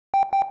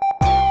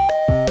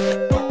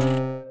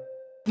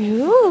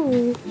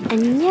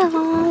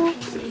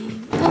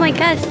my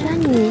god,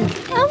 Sunny.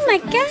 Oh my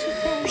god.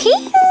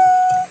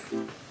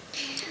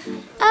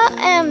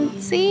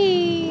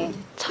 OMG.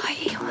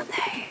 저희 오늘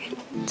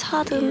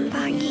첫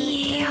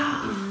음방이에요.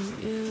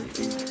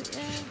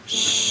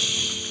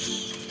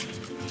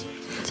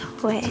 저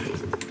왜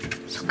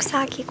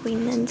속삭이고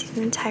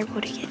있는지는 잘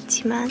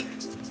모르겠지만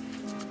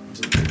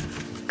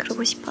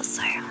그러고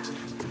싶었어요.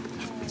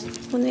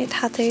 오늘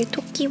다들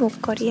토끼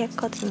목걸이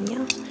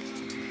했거든요.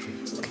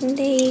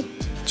 근데 이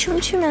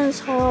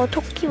춤추면서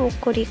토끼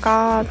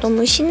목걸이가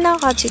너무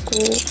신나가지고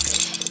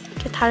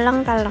이렇게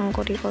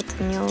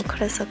달랑달랑거리거든요.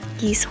 그래서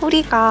이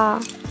소리가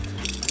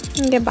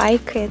이게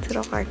마이크에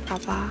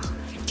들어갈까봐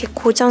이렇게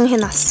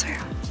고정해놨어요.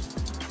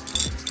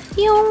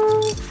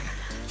 뿅!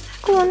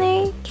 그리고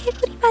오늘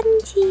개구리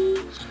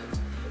반지.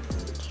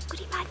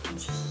 개구리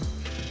반지.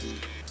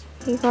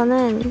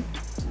 이거는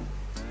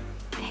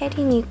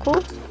혜린이고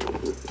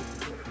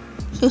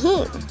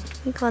히히!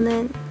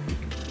 이거는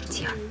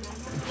지연.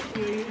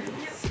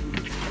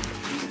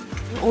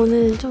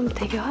 오늘 좀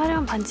되게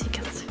화려한 반지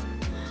꼈어요.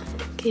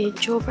 그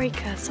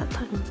조브레이크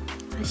사탕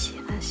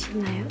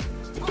아시나요?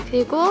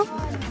 그리고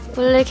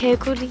원래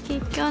개구리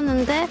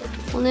꼈는데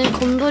오늘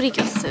곰돌이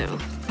꼈어요.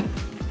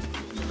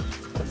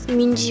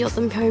 민지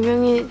어떤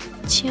별명에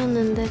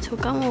치였는데 저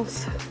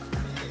까먹었어요.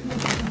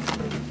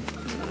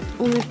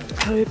 오늘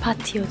별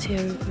파티요, 제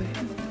얼굴.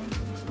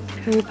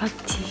 별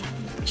파티.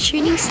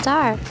 Shooting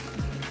star.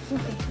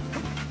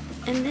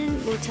 And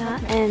then 모자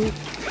and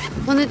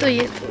오늘도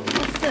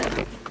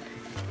왔어요.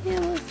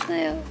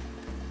 왔어요.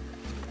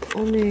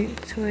 오늘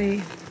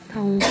저희 다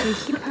엄청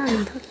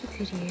힙한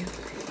터키들이에요.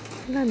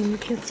 나 너무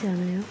귀엽지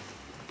않아요?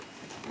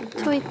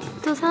 저희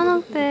디토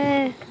산업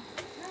때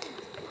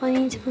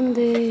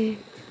언니분들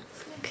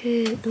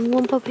그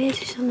응원법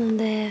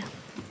해주셨는데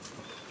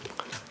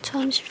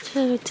처음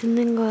 10초를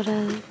듣는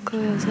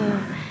거여서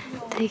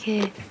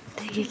되게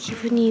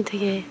기분이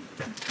되게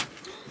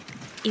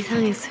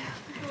이상했어요.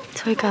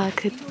 저희가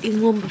그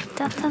응원법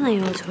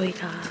짰잖아요,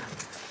 저희가.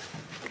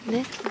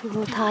 근데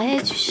그거 다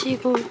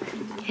해주시고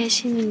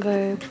계시는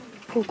걸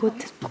보고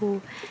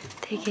듣고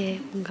되게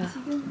뭔가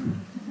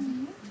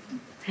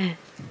네.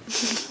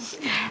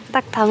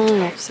 딱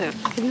단어는 없어요.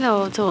 근데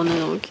저 오늘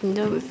너무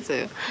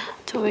긴장됐어요.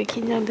 저 왜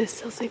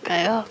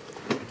긴장됐었을까요?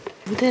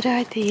 무대를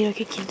할 때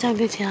이렇게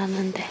긴장되지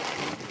않았는데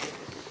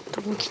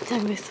너무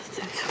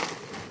긴장됐었어요.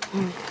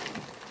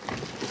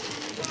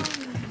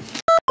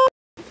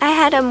 I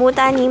had a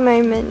모다니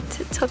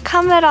moment. 저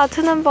카메라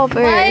트는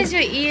법을. Why is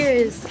your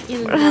ears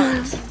in the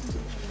nose?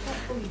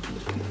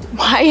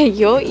 Why are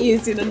your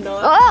ears in the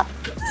nose? Oh!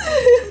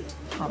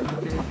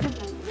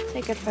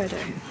 Take a photo.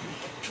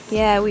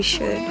 Yeah, we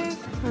should.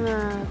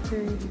 하나,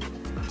 둘.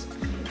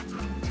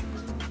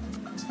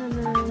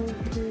 하나,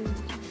 둘.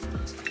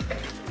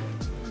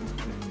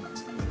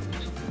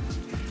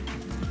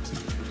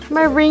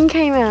 My ring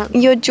came out.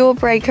 Your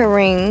jawbreaker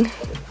ring.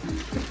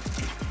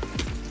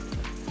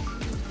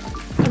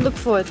 Look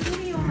forward.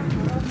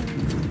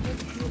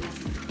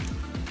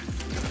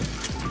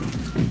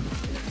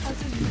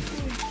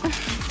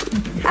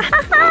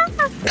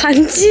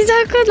 반지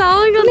자꾸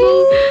나오는 거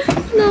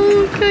너무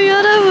웃겨,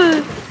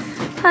 여러분.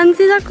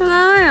 반지 자꾸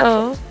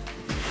나와요.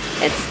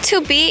 It's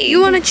too big.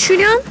 You wanna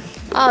출연?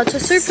 아, 저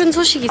슬픈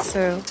소식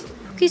있어요.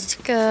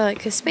 호키씨가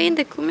그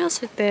스페인대 꾸몄을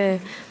때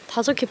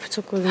 5개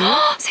붙였거든요.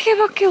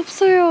 3개밖에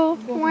없어요.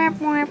 It's only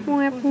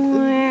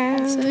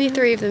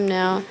 3 of them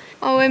now.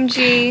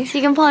 OMG.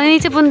 지금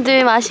버니즈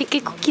분들 맛있게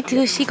쿠키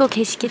드시고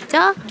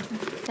계시겠죠?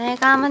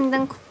 내가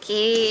만든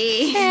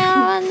쿠키. 내가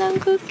만든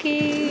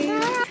쿠키.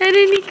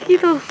 혜린이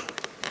귀도.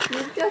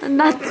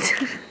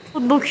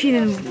 너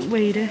귀는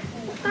왜 이래?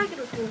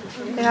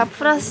 내가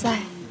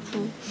풀었어요.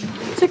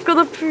 제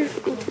거도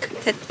풀고.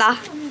 됐다.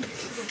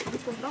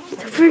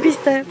 저 풀고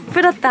있어요.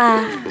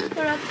 풀었다.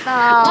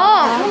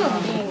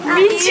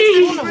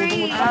 민지.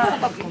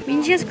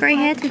 민지 has grey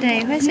hair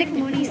today. 회색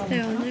머리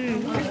있어요 오늘.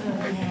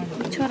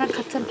 저랑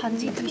같은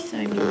반지도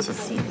있어요, 민지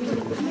씨.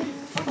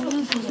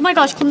 Oh my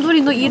gosh,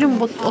 곰돌이 너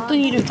이름 어떤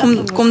이름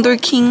짰어?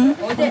 곰돌킹.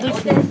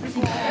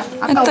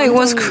 I thought it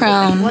was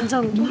crown.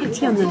 완전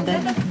파티였는데.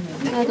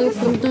 나도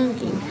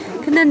곰돌이.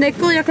 근데 내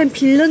거 약간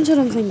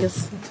빌런처럼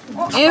생겼어.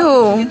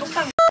 에휴.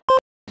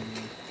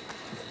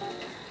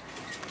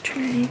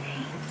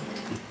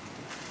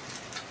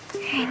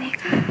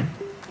 혜린이가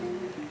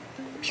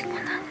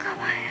피곤한가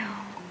봐요.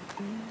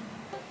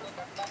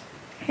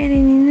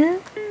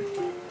 혜린이는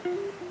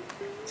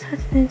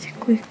사진을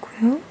찍고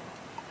있고요.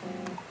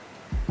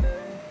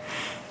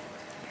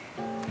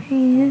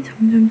 혜린이는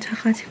점점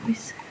작아지고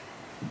있어요.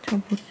 저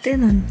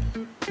못된 언니.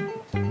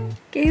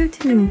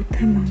 깨우지는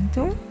못할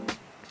망정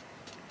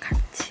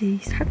같이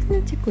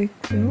사진을 찍고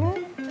있고요.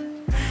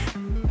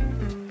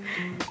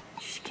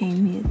 She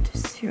came here to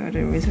see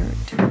the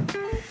resort.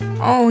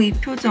 이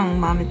표정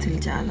마음에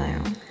들지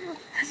않아요.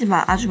 사실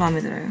아주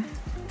마음에 들어요.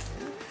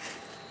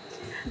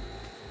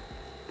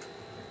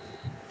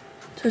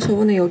 저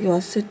저번에 여기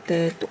왔을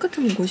때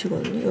똑같은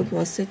곳이거든요. 여기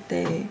왔을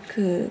때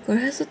그걸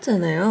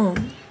했었잖아요.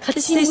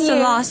 This is the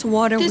last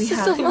water we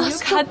have.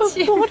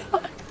 같이.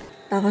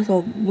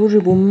 나가서 물을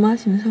못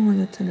마시는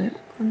상황이었잖아요.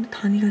 그런데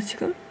다니가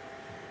지금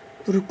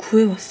물을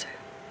구해왔어요.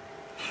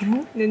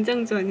 바로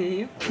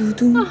냉장전이에요?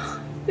 두둥.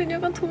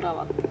 그녀가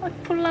돌아왔다.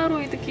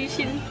 폴라로이드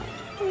귀신.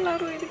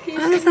 폴라로이드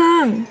귀신.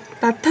 항상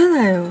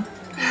나타나요.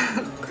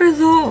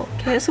 그래서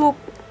계속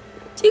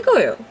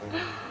찍어요.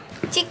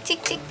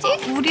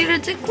 찍찍찍찍.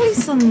 우리를 찍고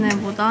있었네,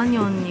 뭐다니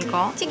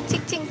언니가.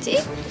 찍찍찍찍.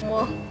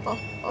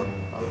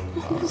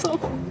 무서워.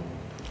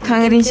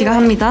 강혜린 씨가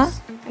합니다.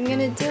 I'm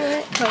gonna do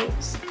it.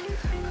 Pose.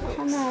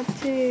 하나,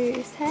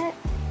 둘, 셋.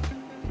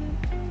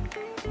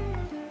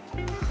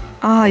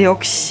 아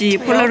역시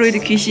폴라로이드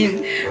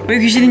귀신. 왜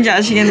귀신인지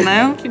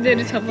아시겠나요?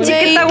 기대를 잡아.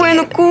 찍겠다고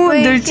해놓고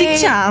늘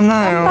찍지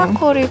않아요.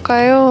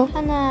 깜빡거릴까요?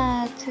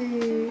 하나,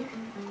 둘,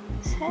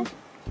 셋.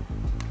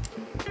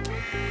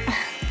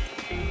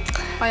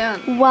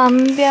 과연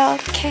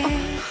완벽해.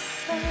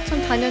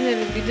 전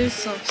단연애를 믿을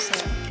수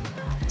없어요.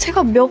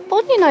 제가 몇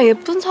번이나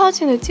예쁜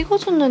사진을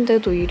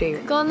찍어줬는데도 이래요.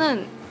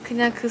 그거는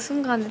그냥 그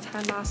순간에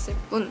잘 나왔을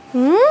뿐.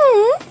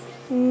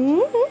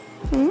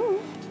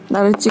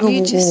 나를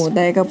찍어보고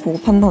내가 보고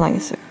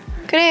판단하겠어요.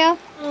 그래요.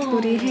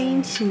 우리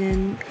혜인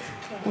씨는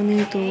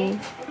오늘도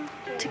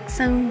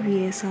책상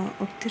위에서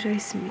엎드려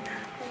있습니다.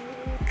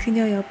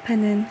 그녀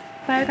옆에는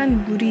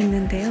빨간 물이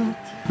있는데요.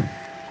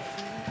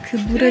 그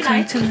물의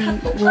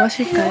정체는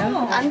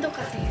무엇일까요? 안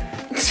똑같아요.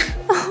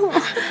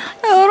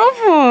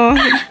 여러분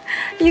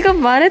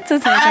이건 말했죠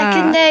제가.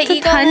 근데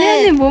이거는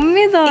당연히 못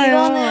믿어요.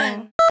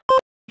 이거는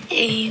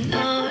이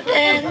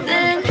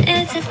노래는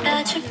It's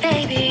about you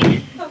baby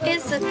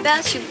It's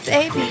about you,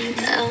 baby.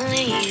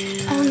 Only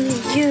you Only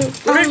you,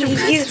 only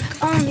you,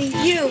 only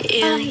you,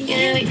 You, only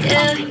you, you, you,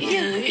 only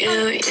you, you,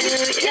 you,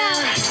 you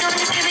So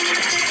just give me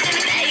the system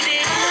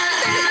baby Oh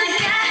my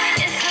god,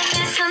 it's so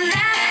good so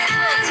now I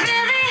was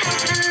really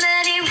hoping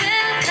that it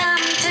will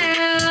come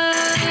through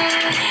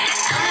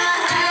Oh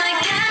my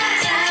god,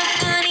 so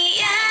funny,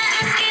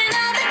 yeah Asking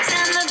all the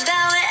time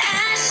about what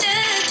I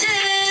should do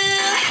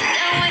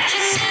No, I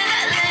can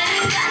never let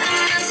it go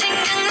너만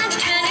생각나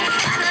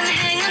 24난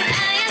행운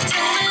아야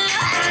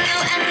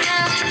I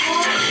know,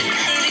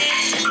 baby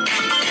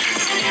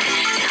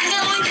I'm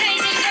going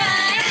crazy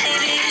right,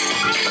 baby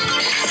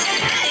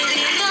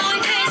Baby, I'm going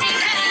crazy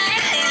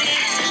right, baby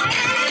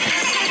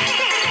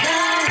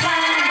너와 나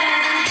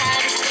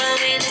하루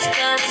going, it's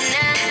going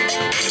now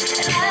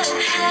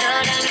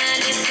너랑만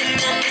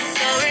있으면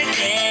무서울게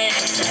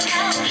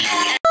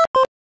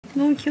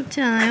너무 귀엽지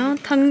않아요?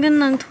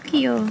 당근랑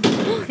토끼요.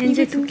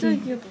 엔젤 토끼.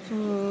 진짜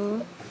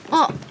귀엽죠.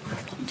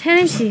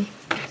 혜린 씨.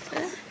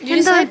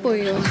 유리사이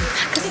보여.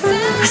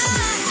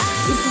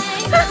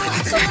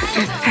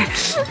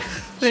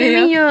 Show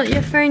me your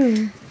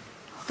phone.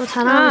 너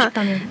자랑하고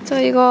싶다며.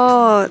 저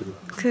이거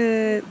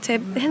그 제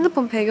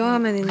핸드폰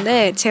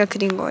배경화면인데 제가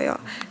그린 거예요.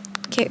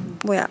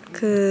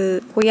 그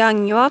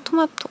고양이와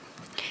토마토.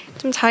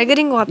 좀 잘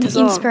그린 것 같아서.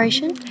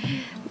 Inspiration?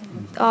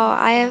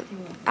 I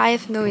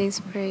have no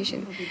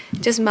inspiration.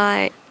 Just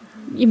my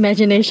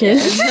Imagination.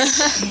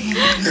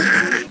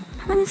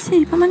 파마니 씨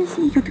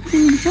이게 어떻게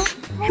된 일이죠?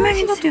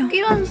 해명해주세요.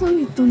 토끼라는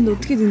소리 있던데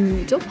어떻게 된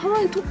일이죠?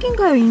 파마니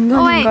토끼인가요? Oh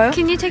인간인가요? wait,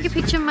 can you take a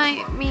picture of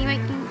me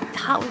making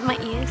heart with my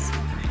ears?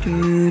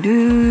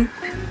 뚜루.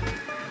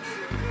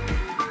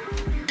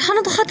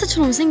 하나도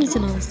하트처럼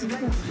생기진 않았어.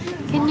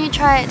 Can you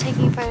try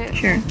taking a photo?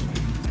 Sure.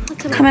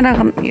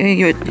 카메라가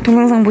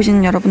동영상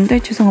보시는 여러분들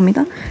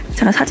죄송합니다.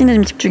 제가 사진에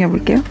좀 집중해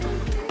볼게요.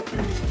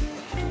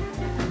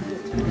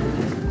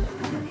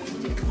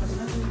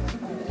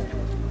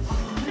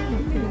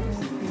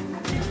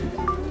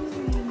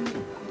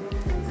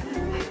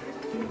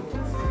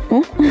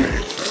 어?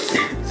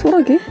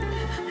 소라게?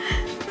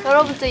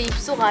 여러분들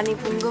입속 안이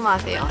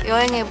궁금하세요?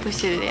 여행해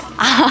보실래요?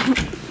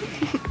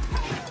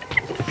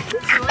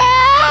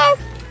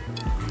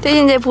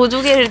 대신 제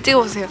보조개를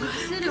찍어보세요.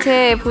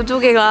 제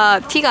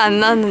보조개가 티가 안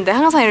났는데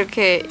항상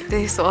이렇게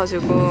돼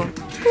있어가지고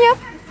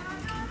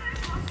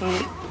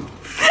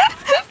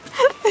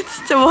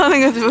진짜 뭐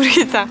하는 건지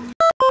모르겠다.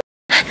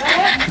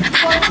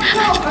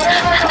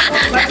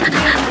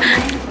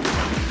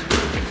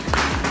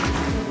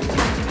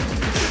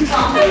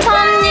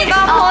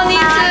 감사합니다,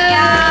 버니즈.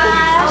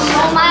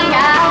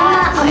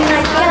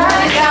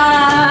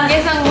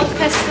 예상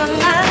못했어,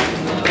 나.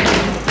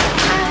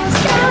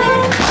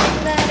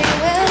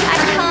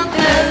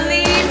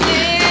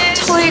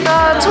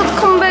 저희가 첫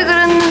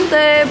컴백을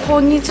했는데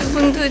버니즈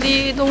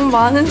분들이 너무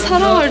많은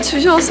사랑을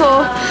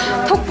주셔서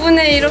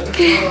덕분에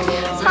이렇게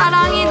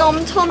사랑이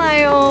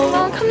넘쳐나요.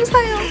 와,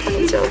 감사해요,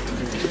 버니즈.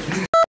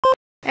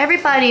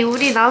 Everybody,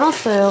 우리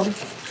나눴어요.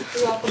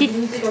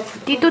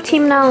 디토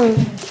팀랑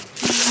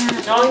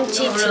OMG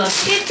팀.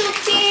 디토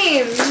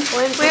팀.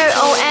 We're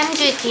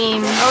OMG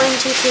team.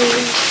 OMG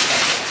team.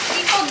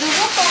 이거 누구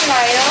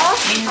건가요?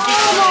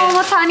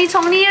 너무 다니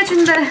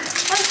정리해준대.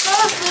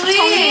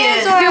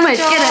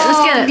 정리해줘야죠.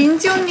 Let's get it.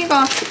 민지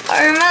언니가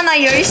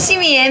얼마나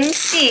열심히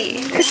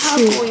MC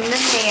하고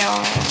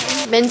있는데요.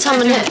 맨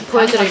처음에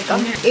보여드릴까?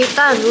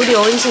 일단 우리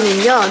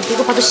어인씨는요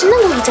이거 봐도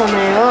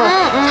신난곡이잖아요.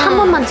 한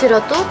번만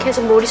들어도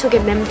계속 머릿속에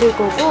맴들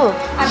거고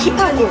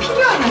힙하고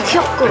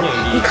귀엽고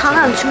이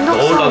강한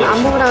중독성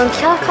안무랑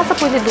가사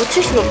포인트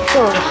놓칠 순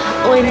없죠.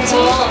 OMG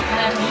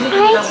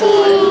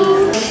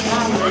파이팅!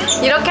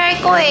 이렇게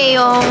할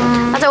거예요.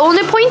 맞아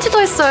오늘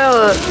포인트도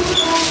했어요.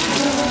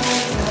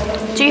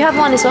 Do you have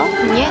one as well?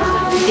 Yeah.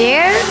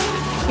 There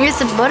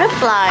is a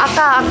butterfly.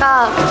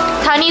 아까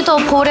다니도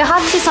볼에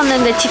하트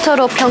썼는데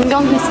디토로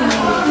변경했어요.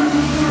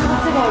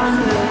 하트가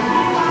없어요.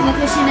 근데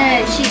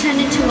대신에 she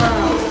turned into a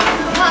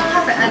type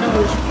of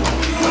animal.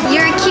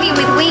 You're a kitty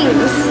with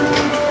wings.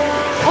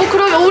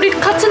 그러게 우리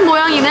같은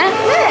모양이네?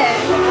 네.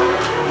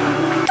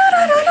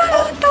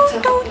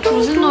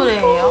 무슨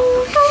노래예요?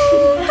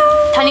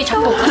 다니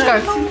작곡.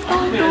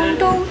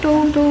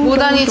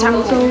 모단이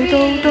작곡.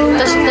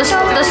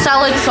 The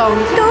salad song.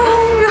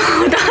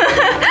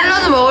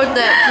 샐러드 먹을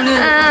때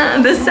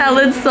부르는. The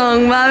salad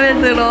song 마음에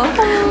들어.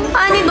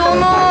 아니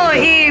너무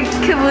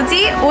그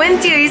뭐지?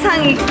 OMG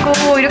의상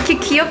입고 이렇게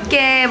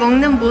귀엽게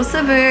먹는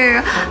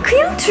모습을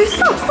그냥 줄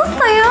수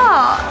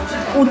없었어요.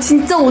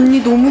 진짜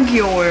언니 너무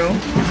귀여워요.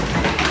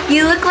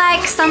 You look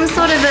like some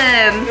sort of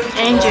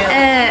Angel.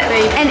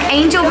 an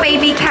angel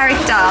baby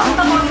character.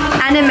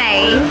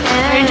 Anime.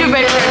 Angel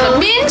baby.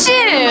 민지.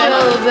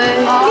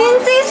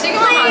 민지 씨.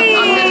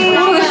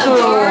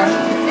 모르겠어요.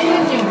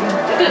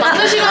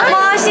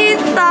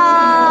 멋있어.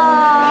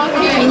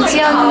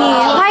 민지 언니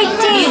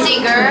화이팅. 민지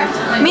girl.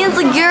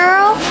 민지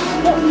girl.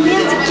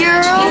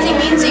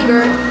 민지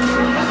girl.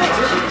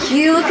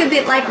 You look a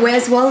bit like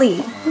Where's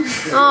Wally?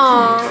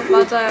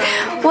 맞아요.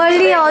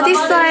 월리 어디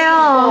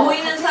있어요?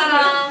 보이는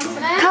사람.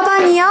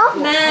 가방이요?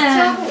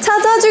 네.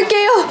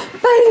 찾아줄게요.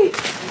 빨리.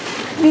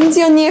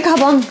 민지 언니의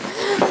가방.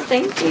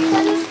 땡큐.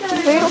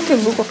 왜 이렇게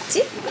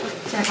무겁지?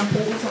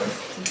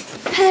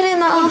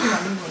 혜린아.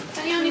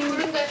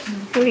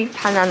 우리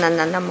바나나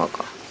나눠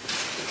먹어.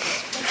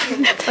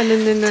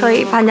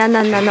 저희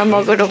바나나 나눠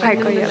먹으러 갈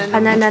거예요.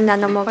 바나나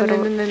나눠 먹으러.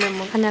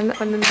 바나나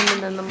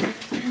나눠 먹.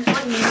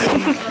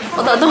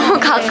 나 너무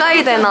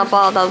가까이 되나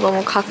봐. 나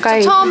너무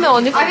가까이. 처음에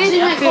언니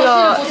피쉬 그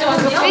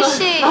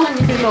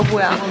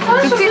뭐야?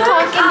 그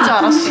필터 낀 줄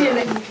알았어.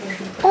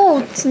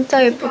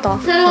 진짜 예쁘다.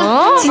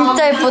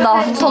 진짜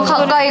예쁘다. 더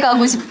가까이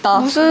가고 싶다.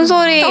 무슨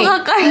소리? 더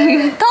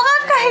가까이. 더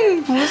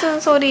가까이. 무슨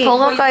소리? 더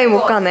가까이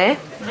못 가네.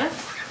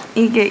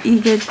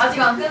 이게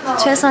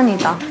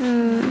최선이다.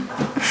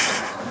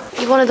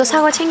 이번에도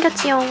사과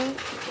챙겼지요.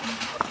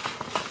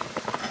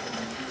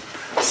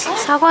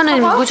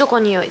 사과는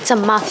무조건이에요. It's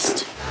a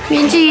must.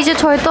 민지 이제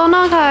절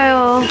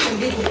떠나가요.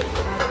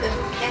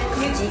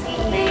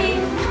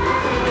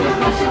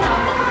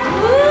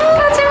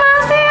 가지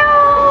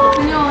마세요.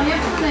 그녀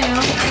예쁘세요.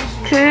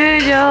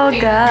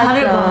 그녀가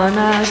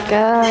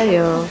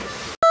떠나가요.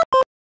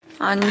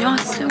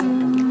 안녕하세요.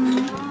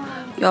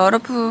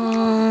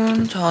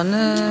 여러분,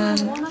 저는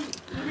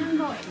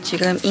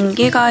지금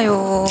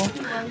인기가요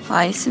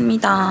와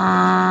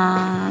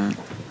있습니다.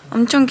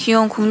 엄청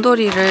귀여운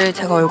곰돌이를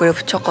제가 얼굴에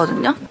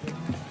붙였거든요.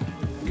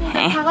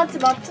 다 같이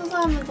맞춰서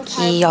하면 더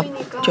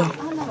귀엽죠?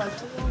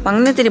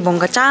 막내들이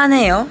뭔가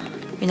짠해요.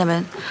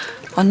 왜냐면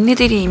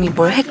언니들이 이미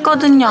뭘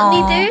했거든요.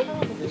 언니들?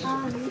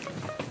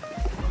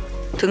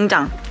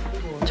 등장.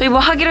 저희 뭐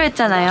하기로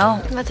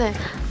했잖아요. 맞아요.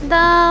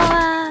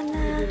 너와 나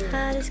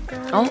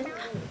하리스코.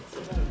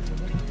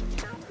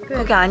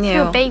 그게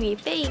아니에요. 베이비.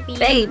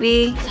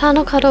 베이비.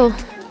 산업화로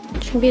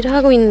준비를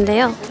하고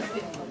있는데요.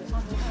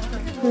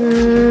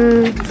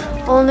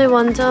 오늘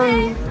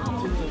완전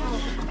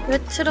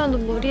레트로도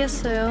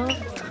무리했어요.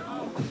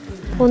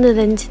 오늘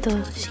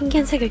렌즈도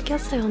신기한 색을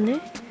꼈어요.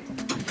 오늘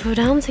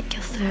브라운색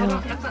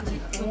꼈어요.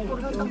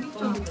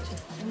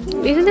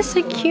 Isn't this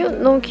so cute?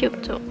 너무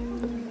귀엽죠?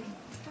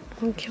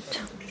 너무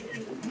귀엽죠?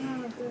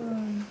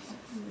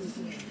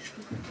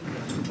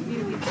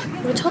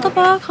 왜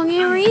쳐다봐,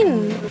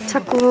 강혜린.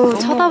 자꾸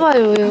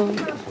쳐다봐요.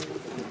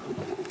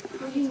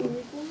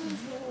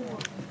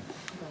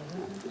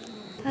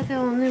 다들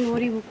오늘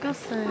머리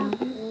묶었어요.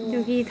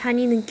 여기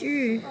다니는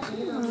귤.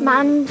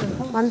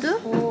 만두?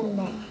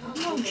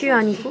 귤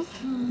아니고?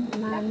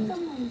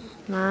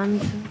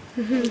 만두.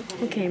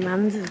 오케이,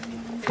 만두.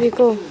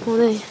 그리고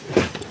오늘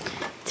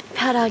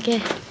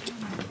특별하게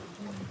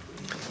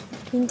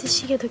민트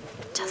시계도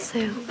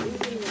찼어요.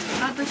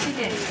 나도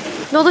시계.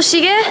 너도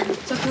시계?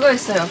 저 그거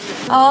했어요.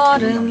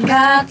 얼음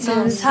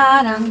같은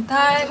사랑,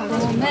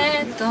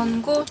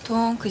 달콤했던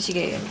고통. 그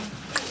시계예요.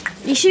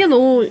 이 시계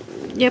너무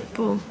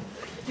예뻐.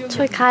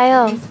 저희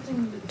가요.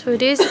 저희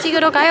릴스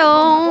찍으러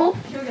가요.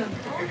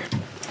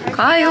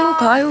 가요.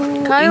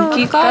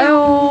 인기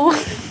가요.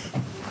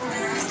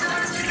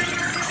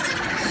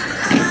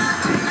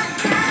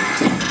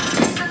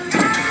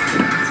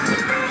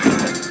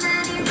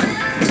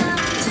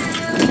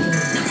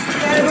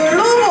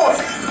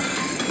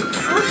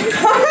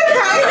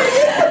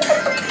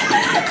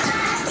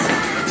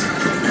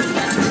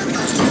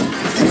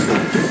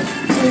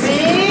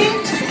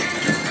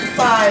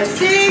 Five,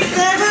 six,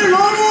 seven,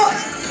 로봇.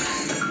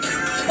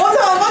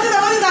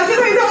 맞아.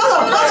 계속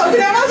맞아.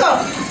 그냥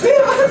맞아. 5,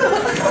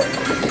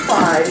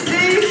 6,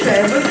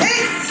 7, 8.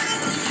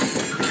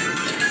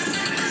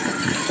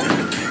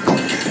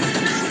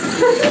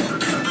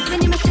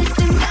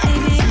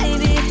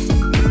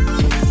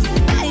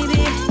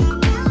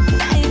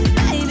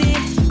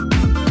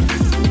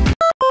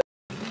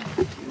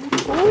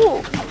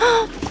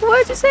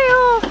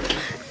 구해주세요.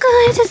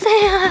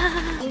 구해주세요.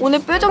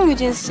 오늘 뾰족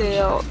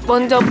뉴진스예요.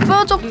 먼저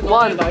뾰족 1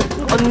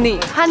 언니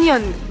한이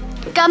언니.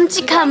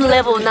 깜찍함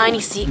레벨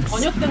 96.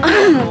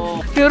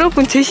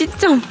 여러분 제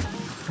시점.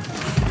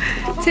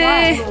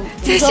 제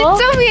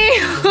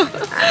시점이에요.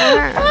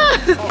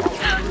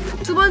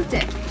 두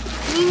번째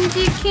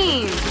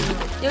민지킴.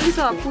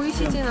 여기서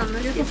보이시진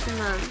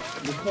않으시겠지만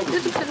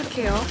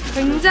뾰족뾰족해요.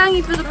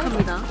 굉장히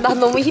뾰족합니다. 나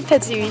너무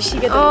힙해지 이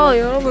시계.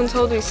 여러분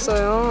저도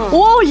있어요.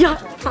 오 야.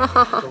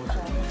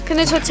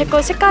 근데 제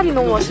거 색깔이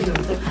너무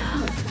멋있는데.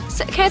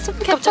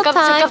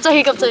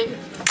 갑자기.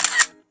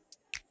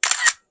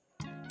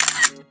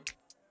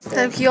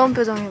 다들 귀여운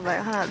표정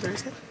해봐요. 하나, 둘,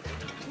 셋.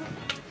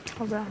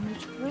 왜 안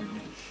해줘?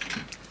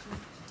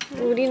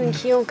 우리는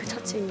귀여운 그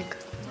자체니까.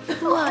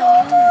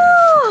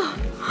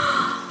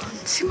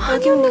 지금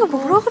하기 언니가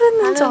뭐라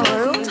그랬는지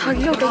알아요?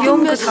 자기가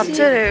귀여운 그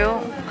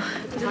자체래요.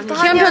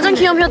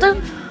 귀여운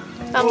표정.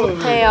 난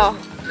못해요.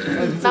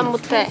 난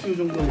못해.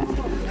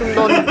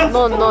 그럼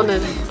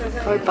너는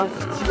얼빵.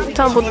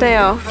 전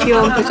못해요.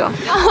 귀여운 표정.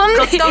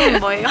 걱정은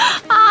뭐예요?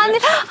 아니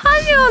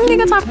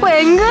언니가 자꾸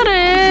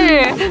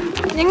앵글을.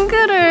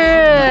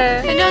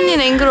 혜리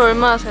언니는 앵글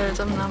얼마나 잘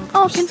잡나?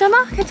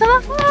 괜찮아?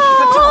 괜찮아?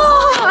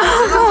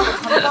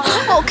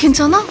 너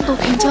괜찮아?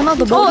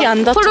 너 머리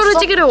안 다쳤어? 폴로를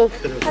찍으려고.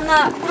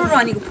 하나 프로로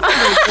아니고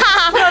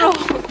프로로.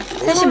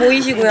 셋이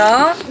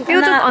모이시고요.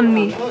 뾰족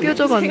언니.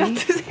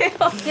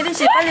 혜린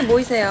씨 빨리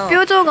모이세요.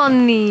 뾰족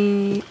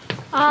언니.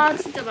 아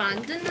진짜 말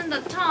안 듣는다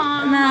참.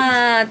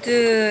 하나,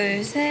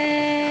 둘,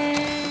 셋.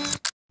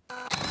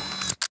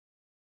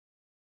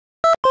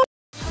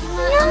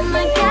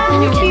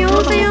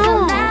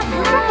 귀여우세요.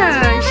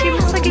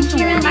 쉽사게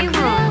귀여운 이거.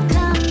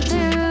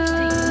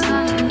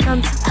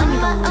 인간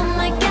스탐이다.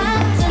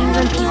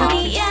 인간 비상.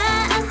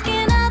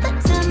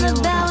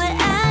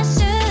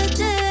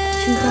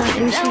 진짜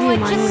MCV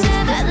많이 오늘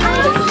잘할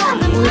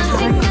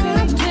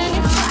거예요.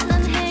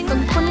 지금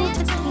포니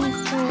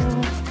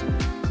채팅했어요.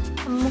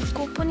 밥 먹고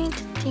포니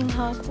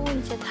채팅하고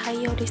이제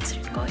다이어리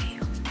쓸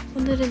거예요.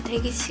 오늘은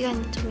대기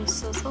시간이 좀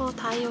있어서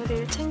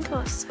다이어리를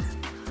챙겨왔어요.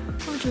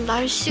 요즘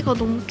날씨가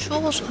너무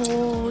추워서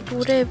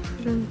노래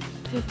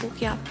부르는데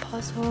목이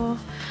아파서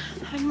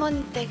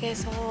할머니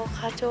댁에서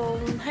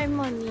가져온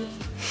할머니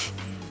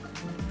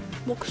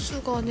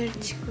목수건을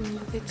지금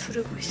목에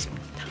두르고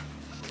있습니다.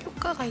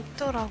 효과가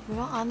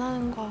있더라고요. 안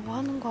하는 거하고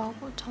하는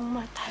거하고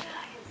정말 달라요.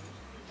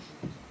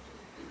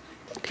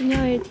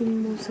 그녀의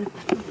뒷모습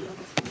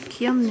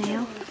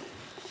귀엽네요.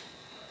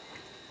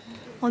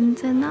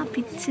 언제나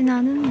빛이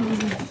나는 눈.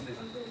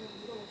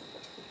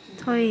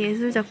 저의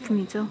예술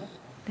작품이죠.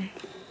 네,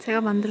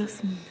 제가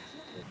만들었습니다.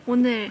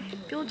 오늘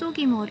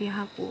뾰족이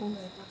머리하고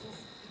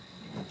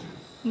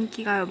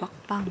인기가요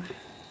막방을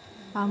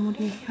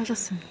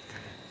마무리하셨습니다.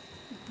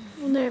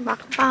 오늘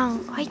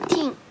막방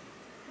화이팅!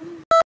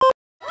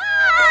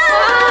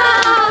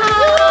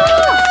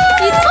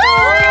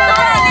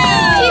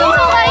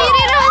 디토가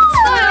 1위를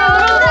했어요,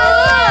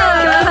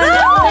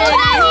 여러분!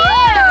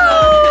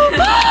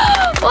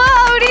 와,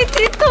 우리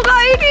디토가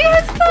 1위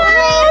했어요!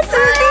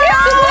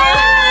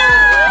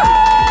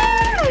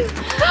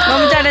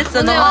 너무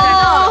잘했어. 너무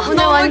잘했어.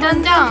 오늘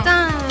완전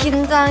짱!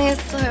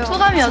 긴장했어요.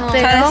 소감이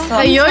어때요?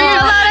 잘했어.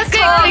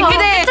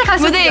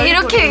 무대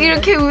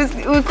이렇게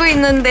웃고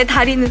있는데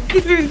다리는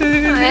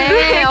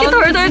이렇게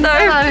덜덜덜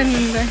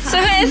잘했는데.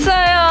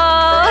 수고했어요.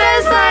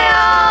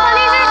 수고했어요.